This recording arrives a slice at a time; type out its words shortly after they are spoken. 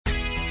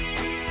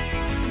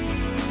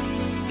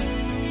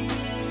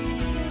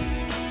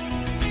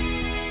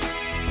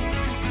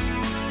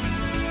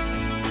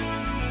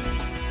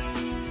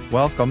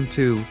Welcome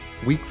to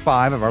week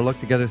 5 of our look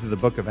together through the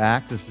book of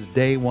Acts. This is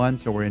day 1,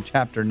 so we're in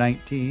chapter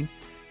 19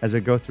 as we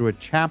go through a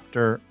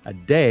chapter a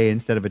day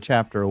instead of a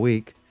chapter a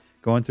week,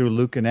 going through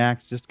Luke and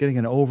Acts, just getting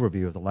an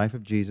overview of the life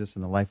of Jesus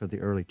and the life of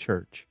the early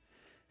church.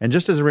 And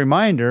just as a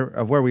reminder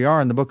of where we are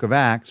in the book of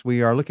Acts,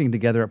 we are looking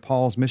together at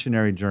Paul's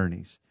missionary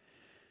journeys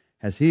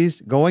as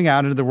he's going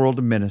out into the world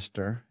to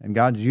minister, and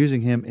God's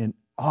using him in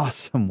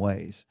awesome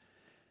ways.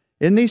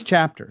 In these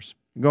chapters,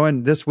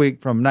 going this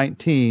week from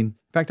 19,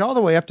 in fact, all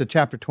the way up to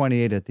chapter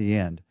 28 at the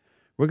end,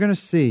 we're going to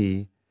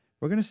see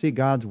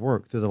God's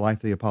work through the life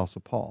of the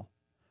Apostle Paul.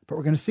 But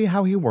we're going to see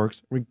how he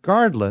works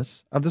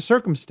regardless of the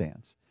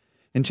circumstance.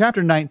 In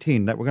chapter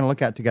 19 that we're going to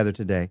look at together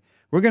today,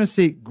 we're going to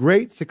see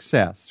great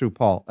success through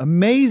Paul,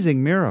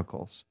 amazing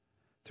miracles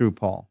through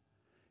Paul.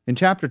 In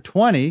chapter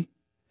 20,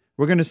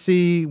 we're going to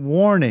see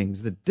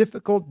warnings that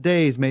difficult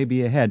days may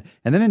be ahead.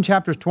 And then in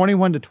chapters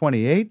 21 to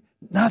 28,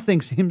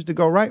 nothing seems to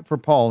go right for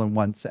Paul in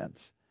one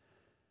sense.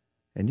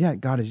 And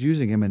yet God is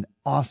using him in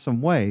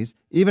awesome ways,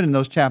 even in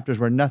those chapters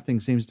where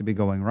nothing seems to be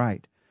going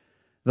right.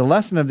 The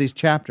lesson of these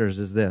chapters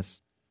is this: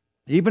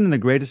 even in the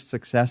greatest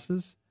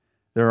successes,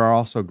 there are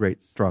also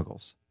great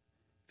struggles.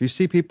 If you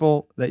see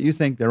people that you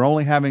think they're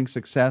only having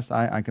success,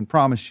 I can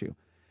promise you,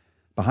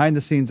 behind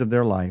the scenes of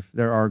their life,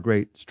 there are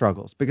great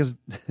struggles, because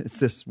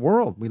it's this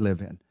world we live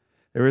in.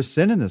 There is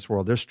sin in this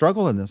world. There's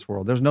struggle in this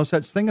world. There's no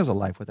such thing as a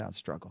life without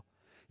struggle.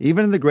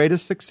 Even in the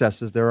greatest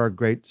successes, there are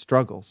great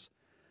struggles.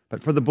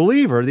 But for the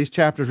believer, these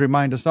chapters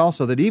remind us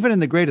also that even in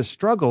the greatest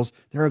struggles,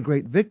 there are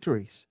great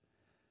victories.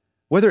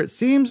 Whether it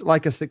seems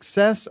like a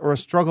success or a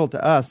struggle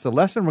to us, the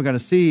lesson we're going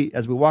to see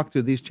as we walk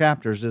through these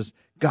chapters is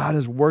God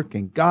is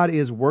working. God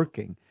is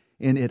working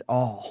in it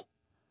all.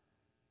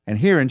 And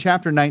here in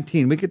chapter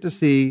 19, we get to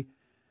see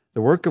the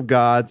work of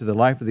God through the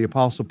life of the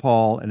Apostle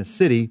Paul in a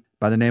city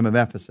by the name of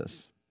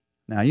Ephesus.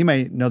 Now, you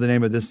may know the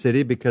name of this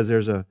city because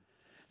there's a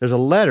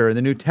letter in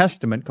the New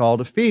Testament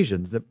called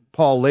Ephesians that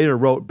Paul later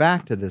wrote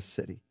back to this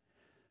city.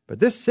 But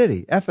this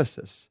city,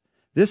 Ephesus,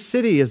 this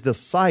city is the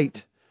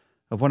site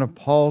of one of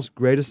Paul's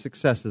greatest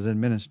successes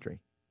in ministry.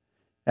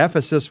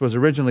 Ephesus was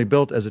originally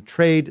built as a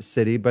trade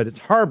city, but its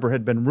harbor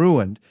had been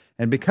ruined,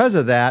 and because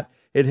of that,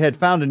 it had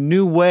found a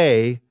new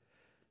way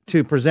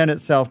to present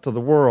itself to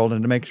the world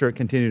and to make sure it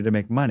continued to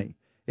make money.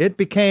 It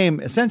became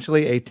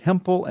essentially a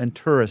temple and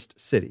tourist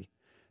city.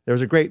 There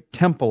was a great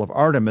temple of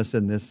Artemis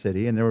in this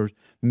city, and there were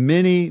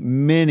many,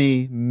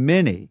 many,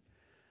 many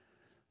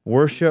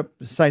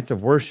sites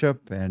of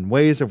worship and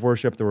ways of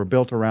worship that were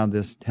built around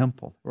this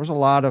temple. There was a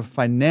lot of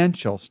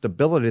financial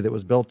stability that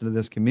was built into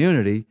this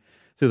community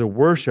through the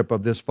worship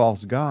of this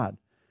false god.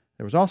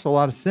 There was also a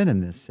lot of sin in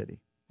this city.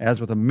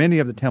 As with many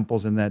of the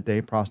temples in that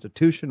day,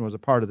 prostitution was a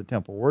part of the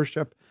temple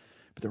worship.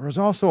 But there was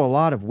also a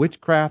lot of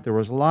witchcraft. There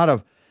was a lot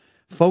of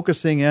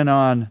focusing in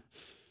on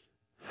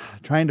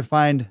trying to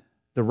find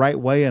the right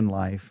way in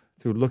life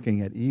through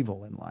looking at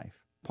evil in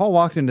life. Paul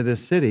walks into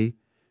this city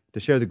to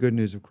share the good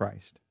news of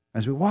Christ.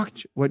 As we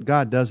watch what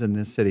God does in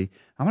this city,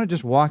 I'm going to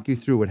just walk you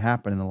through what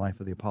happened in the life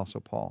of the Apostle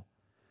Paul.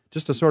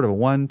 Just a sort of a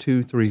 1,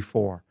 2, 3,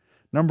 4.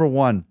 Number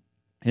one,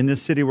 in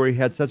this city where he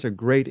had such a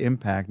great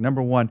impact,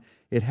 number one,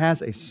 it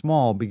has a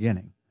small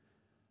beginning.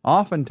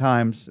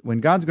 Oftentimes,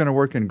 when God's going to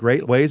work in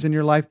great ways in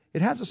your life,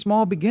 it has a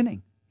small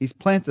beginning. He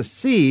plants a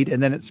seed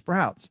and then it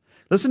sprouts.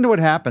 Listen to what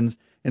happens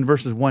in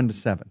verses 1 to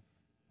 7.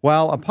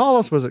 While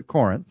Apollos was at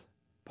Corinth,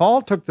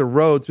 Paul took the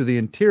road through the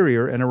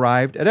interior and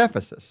arrived at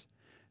Ephesus.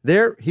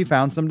 There he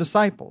found some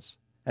disciples,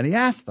 and he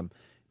asked them,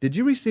 "Did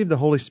you receive the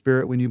Holy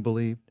Spirit when you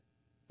believed?"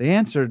 They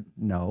answered,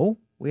 "No,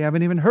 we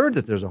haven't even heard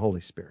that there's a Holy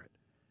Spirit."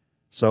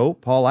 So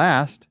Paul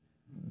asked,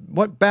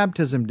 "What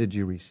baptism did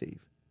you receive?"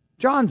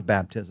 "John's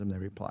baptism," they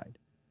replied.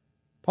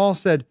 Paul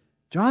said,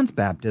 "John's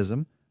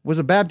baptism was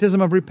a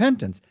baptism of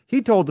repentance.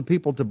 He told the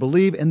people to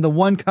believe in the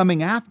one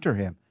coming after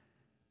him,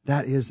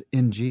 that is,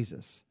 in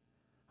Jesus."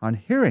 On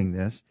hearing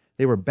this,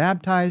 they were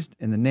baptized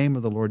in the name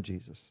of the Lord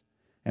Jesus.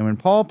 And when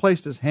Paul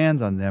placed his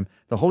hands on them,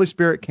 the Holy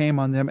Spirit came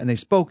on them, and they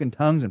spoke in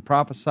tongues and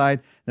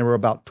prophesied. There were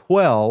about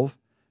 12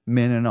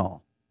 men in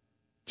all.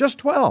 Just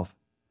 12.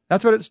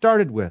 That's what it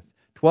started with.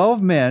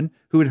 12 men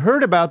who had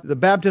heard about the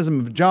baptism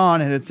of John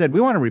and had said, "We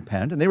want to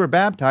repent," and they were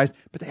baptized,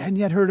 but they hadn't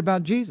yet heard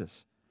about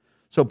Jesus.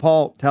 So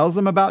Paul tells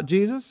them about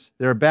Jesus.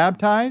 They're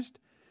baptized,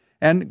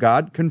 and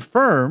God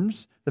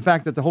confirms the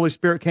fact that the Holy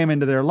Spirit came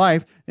into their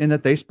life in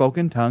that they spoke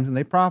in tongues and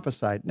they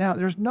prophesied. Now,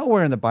 there's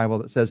nowhere in the Bible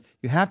that says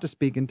you have to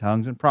speak in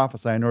tongues and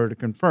prophesy in order to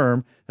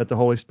confirm that the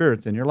Holy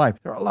Spirit's in your life.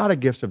 There are a lot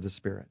of gifts of the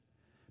Spirit.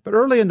 But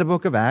early in the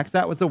book of Acts,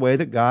 that was the way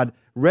that God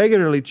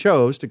regularly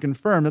chose to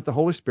confirm that the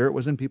Holy Spirit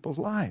was in people's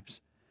lives.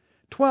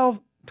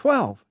 12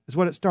 is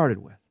what it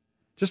started with.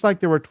 Just like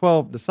there were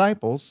 12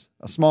 disciples,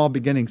 a small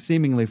beginning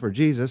seemingly for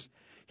Jesus,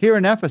 here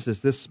in Ephesus,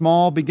 this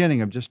small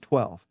beginning of just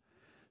 12.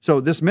 So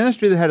this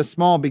ministry that had a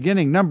small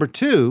beginning, number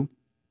two,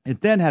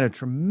 it then had a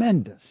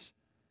tremendous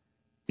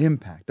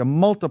impact, a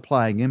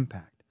multiplying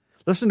impact.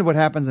 Listen to what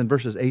happens in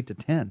verses 8 to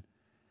 10.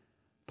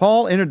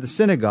 Paul entered the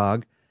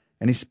synagogue,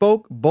 and he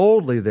spoke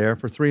boldly there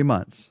for 3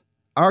 months,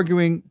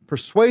 arguing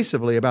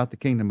persuasively about the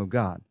kingdom of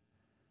God.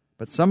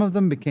 But some of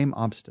them became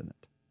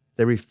obstinate.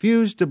 They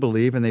refused to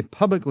believe, and they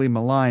publicly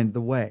maligned the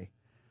way.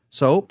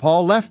 So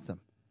Paul left them.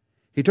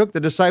 He took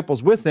the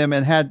disciples with him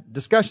and had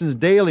discussions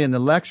daily in the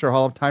lecture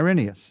hall of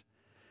Tyrannus.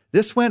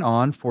 This went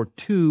on for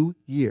 2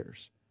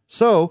 years.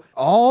 So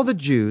all the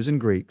Jews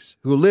and Greeks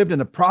who lived in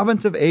the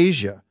province of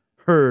Asia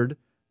heard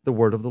the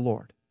word of the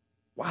Lord.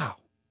 Wow.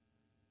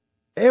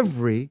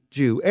 Every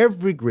Jew,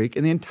 every Greek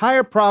in the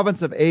entire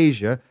province of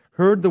Asia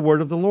heard the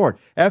word of the Lord.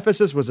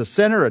 Ephesus was a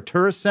center, a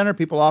tourist center.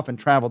 People often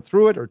traveled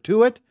through it or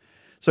to it.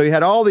 So you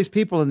had all these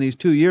people in these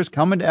 2 years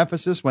coming to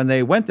Ephesus. When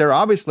they went there,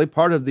 obviously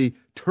part of the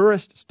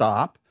tourist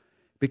stop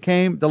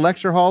became the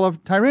lecture hall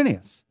of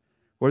Tyrannus,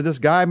 where this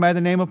guy by the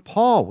name of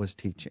Paul was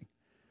teaching.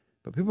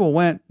 But people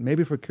went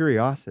maybe for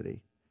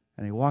curiosity,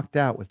 and they walked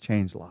out with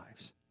changed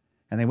lives.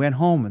 And they went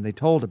home and they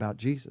told about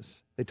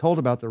Jesus. They told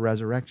about the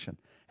resurrection.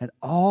 And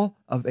all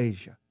of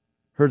Asia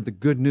heard the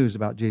good news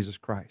about Jesus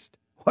Christ.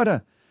 What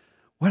an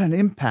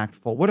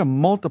impactful, what a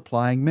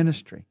multiplying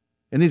ministry.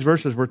 In these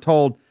verses we're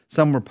told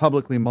some were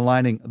publicly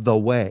maligning the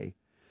way.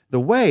 The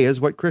way is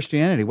what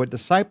Christianity, what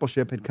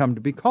discipleship had come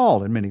to be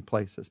called in many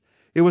places.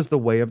 It was the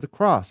way of the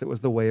cross. It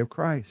was the way of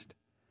Christ.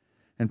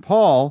 And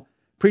Paul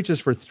preaches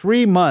for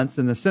 3 months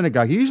in the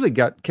synagogue. He usually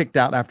got kicked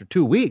out after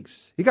 2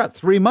 weeks. He got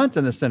 3 months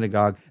in the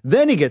synagogue.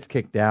 Then he gets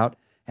kicked out.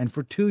 And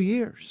for 2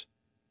 years,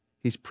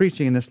 he's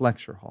preaching in this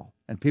lecture hall.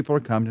 And people are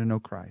coming to know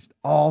Christ.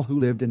 All who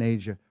lived in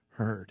Asia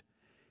heard.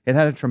 It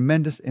had a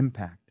tremendous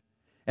impact.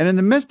 And in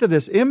the midst of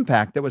this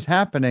impact that was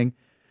happening,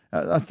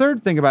 a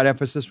third thing about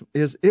Ephesus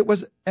is it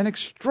was an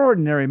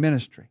extraordinary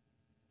ministry.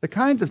 The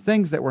kinds of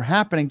things that were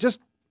happening just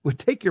would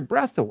take your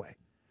breath away.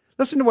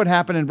 Listen to what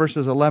happened in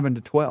verses 11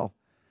 to 12.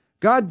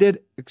 God did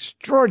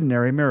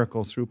extraordinary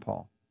miracles through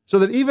Paul, so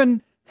that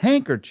even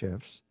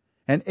handkerchiefs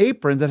and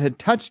aprons that had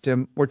touched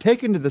him were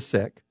taken to the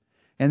sick,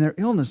 and their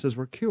illnesses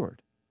were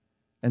cured,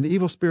 and the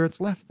evil spirits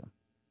left them.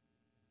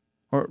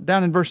 Or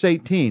down in verse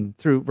 18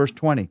 through verse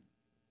 20,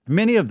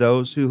 many of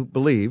those who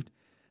believed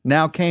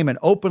now came and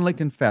openly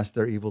confessed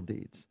their evil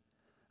deeds.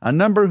 A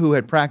number who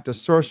had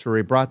practiced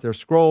sorcery brought their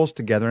scrolls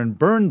together and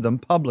burned them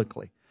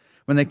publicly.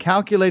 When they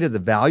calculated the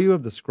value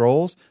of the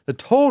scrolls, the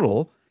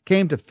total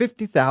came to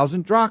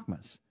 50,000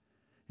 drachmas.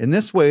 In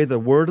this way, the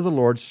word of the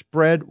Lord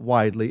spread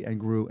widely and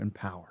grew in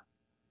power.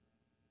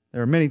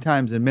 There are many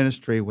times in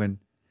ministry when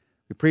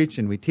we preach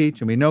and we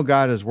teach and we know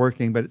God is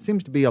working, but it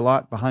seems to be a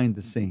lot behind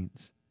the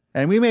scenes.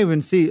 And we may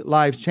even see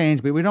lives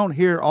change, but we don't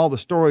hear all the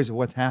stories of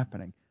what's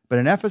happening. But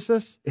in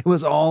Ephesus, it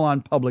was all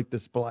on public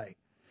display.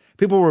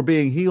 People were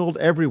being healed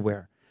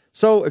everywhere.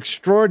 So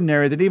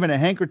extraordinary that even a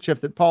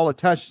handkerchief that Paul had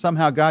touched,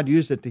 somehow God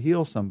used it to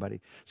heal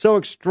somebody. So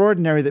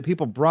extraordinary that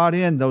people brought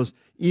in those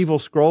evil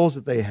scrolls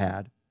that they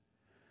had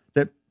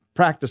that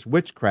practiced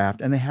witchcraft,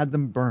 and they had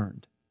them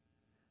burned.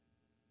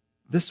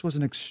 This was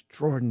an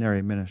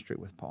extraordinary ministry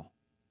with Paul.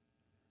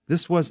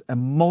 This was a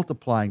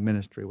multiplying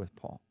ministry with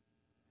Paul.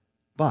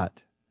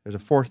 But there's a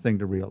fourth thing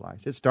to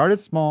realize. It started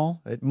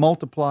small, it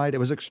multiplied, it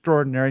was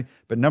extraordinary,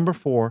 but number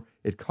 4,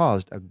 it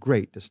caused a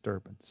great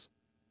disturbance.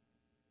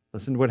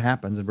 Listen to what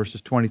happens in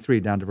verses 23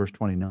 down to verse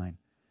 29.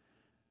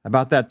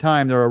 About that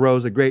time there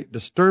arose a great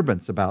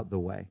disturbance about the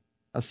way.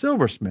 A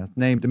silversmith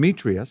named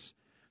Demetrius,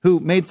 who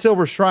made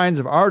silver shrines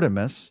of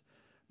Artemis,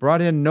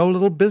 brought in no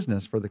little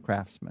business for the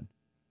craftsmen.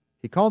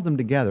 He called them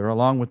together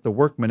along with the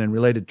workmen in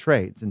related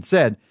trades and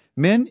said,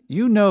 "Men,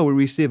 you know we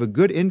receive a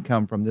good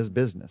income from this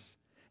business.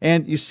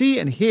 And you see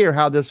and hear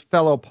how this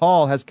fellow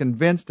Paul has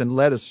convinced and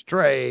led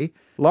astray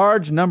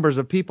large numbers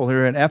of people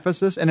here in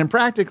Ephesus and in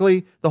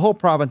practically the whole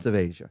province of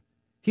Asia.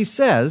 He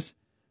says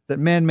that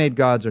man-made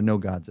gods are no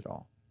gods at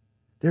all.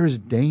 There is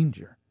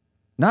danger,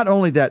 not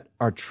only that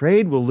our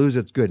trade will lose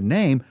its good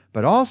name,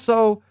 but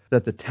also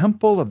that the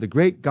temple of the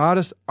great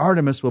goddess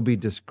Artemis will be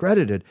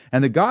discredited,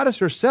 and the goddess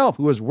herself,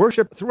 who is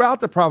worshipped throughout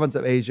the province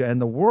of Asia and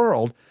the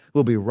world,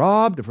 will be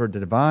robbed of her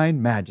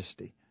divine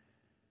majesty."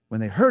 When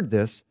they heard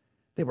this,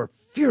 they were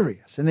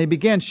furious, and they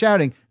began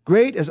shouting,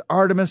 "Great is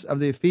Artemis of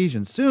the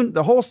Ephesians." Soon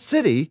the whole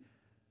city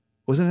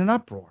was in an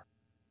uproar.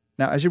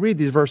 Now, as you read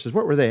these verses,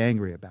 what were they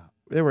angry about?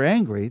 They were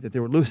angry that they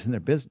were losing their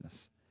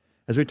business.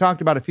 As we talked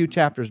about a few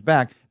chapters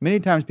back, many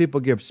times people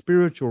give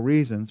spiritual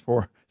reasons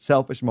for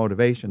selfish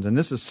motivations, and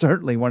this is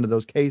certainly one of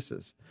those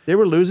cases. They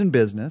were losing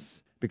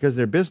business because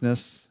their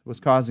business was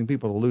causing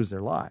people to lose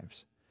their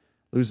lives,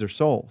 lose their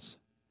souls.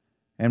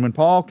 And when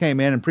Paul came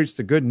in and preached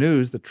the good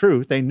news, the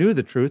truth, they knew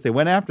the truth, they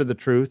went after the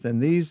truth,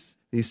 and these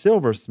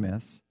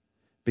silversmiths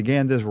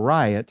began this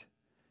riot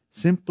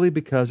simply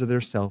because of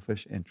their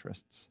selfish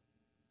interests.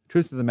 The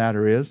truth of the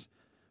matter is,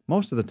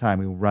 most of the time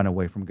we run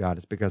away from God,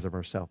 it's because of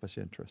our selfish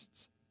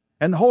interests.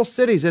 And the whole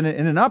city's in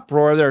an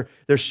uproar.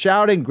 They're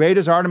shouting, "Great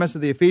is Artemis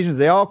of the Ephesians."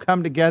 They all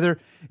come together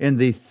in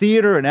the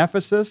theater in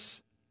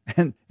Ephesus,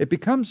 and it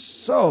becomes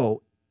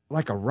so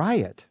like a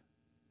riot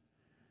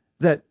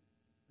that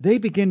they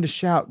begin to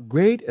shout,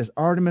 "Great is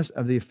Artemis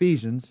of the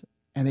Ephesians,"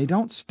 and they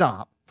don't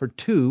stop for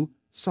 2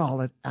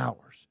 solid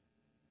hours.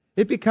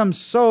 It becomes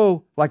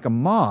so like a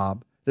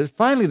mob that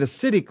finally the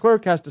city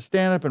clerk has to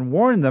stand up and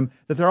warn them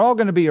that they're all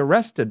going to be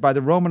arrested by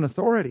the Roman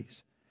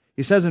authorities.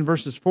 He says in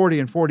verses 40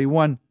 and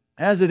 41,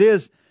 as it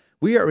is,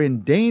 we are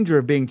in danger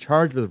of being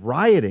charged with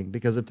rioting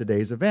because of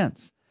today's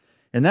events.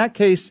 In that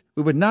case,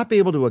 we would not be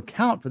able to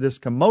account for this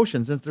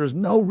commotion since there is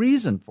no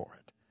reason for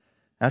it.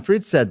 After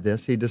he'd said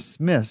this, he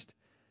dismissed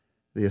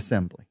the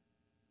assembly.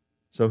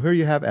 So here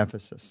you have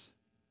Ephesus.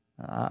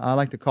 I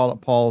like to call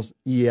it Paul's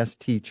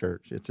EST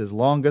church. It's his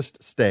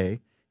longest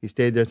stay. He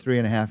stayed there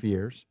 3.5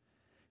 years.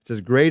 It's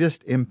his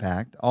greatest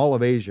impact. All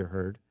of Asia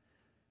heard.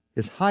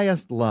 His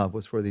highest love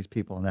was for these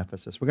people in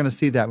Ephesus. We're going to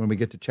see that when we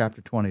get to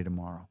chapter 20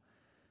 tomorrow.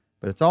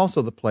 But it's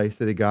also the place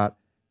that he got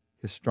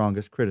his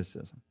strongest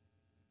criticism.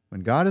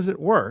 When God is at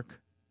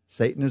work,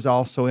 Satan is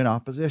also in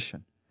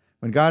opposition.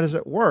 When God is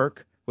at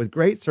work with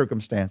great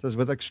circumstances,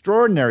 with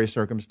extraordinary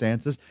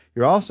circumstances,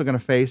 you're also going to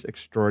face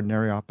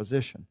extraordinary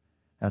opposition.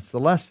 That's the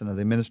lesson of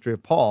the ministry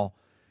of Paul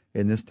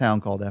in this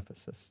town called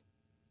Ephesus.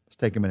 Let's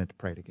take a minute to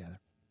pray together.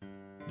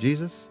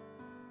 Jesus,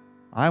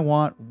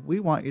 we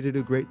want you to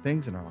do great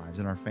things in our lives,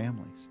 in our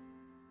families.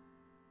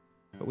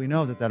 But we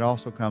know that that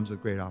also comes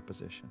with great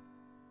opposition.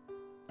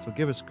 So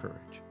give us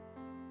courage.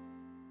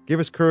 Give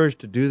us courage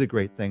to do the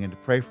great thing and to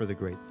pray for the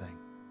great thing.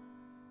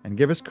 And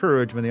give us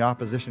courage when the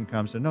opposition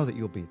comes to know that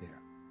you'll be there.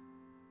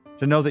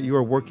 To know that you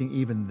are working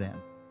even then.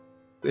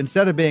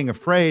 Instead of being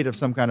afraid of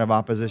some kind of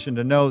opposition,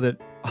 to know that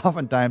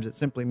oftentimes it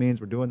simply means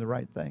we're doing the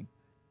right thing.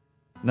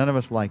 None of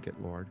us like it,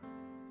 Lord.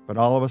 But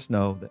all of us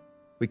know that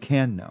we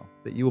can know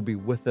that you will be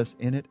with us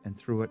in it and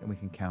through it, and we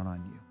can count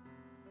on you.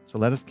 So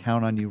let us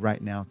count on you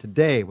right now,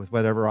 today, with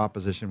whatever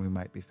opposition we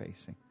might be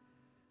facing.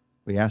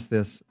 We ask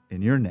this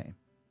in your name.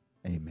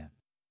 Amen.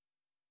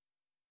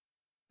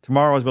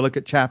 Tomorrow, as we look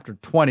at chapter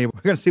 20,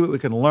 we're going to see what we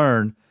can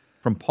learn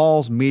from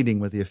Paul's meeting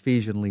with the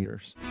Ephesian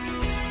leaders.